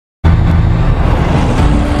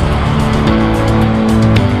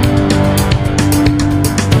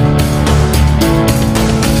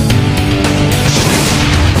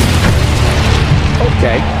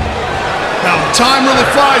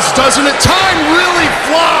doesn't it? Time really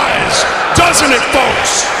flies, doesn't it,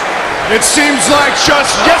 folks? It seems like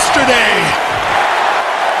just yesterday.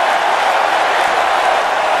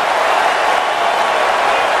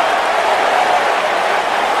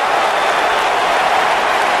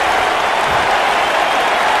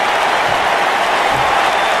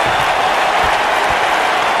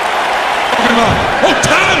 Oh,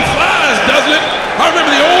 time flies, doesn't it? I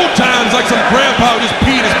remember the old times like some grandpa who just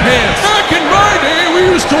peed his pants. Back in my day,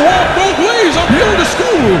 we used to walk both ways uphill to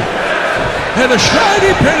school. And a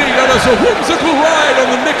shiny penny got us a whimsical ride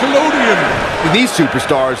on the Nickelodeon. With these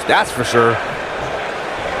superstars, that's for sure.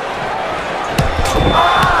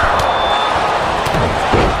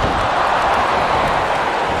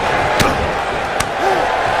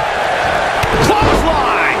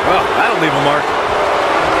 Clothesline! Oh, that'll leave a mark.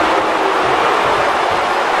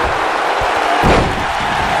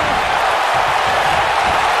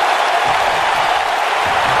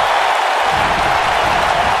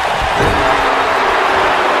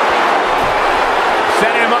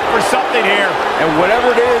 For something here, and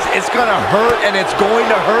whatever it is, it's gonna hurt, and it's going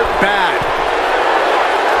to hurt bad.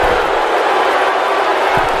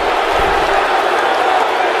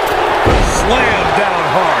 Slam down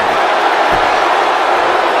hard.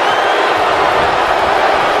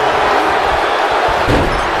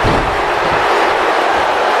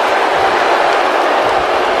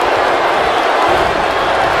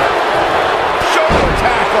 Shoulder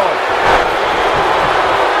tackle.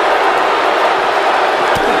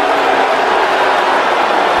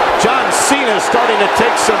 Cena's starting to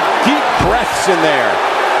take some deep breaths in there.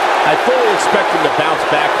 I fully expect him to bounce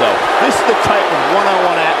back, though. This is the type of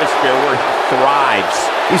one-on-one atmosphere where he thrives.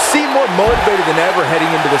 He seemed more motivated than ever heading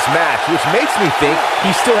into this match, which makes me think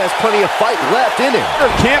he still has plenty of fight left in him.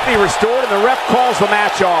 Can't be restored, and the ref calls the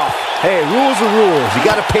match off. Hey, rules are rules. You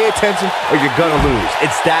got to pay attention or you're going to lose.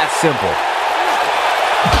 It's that simple.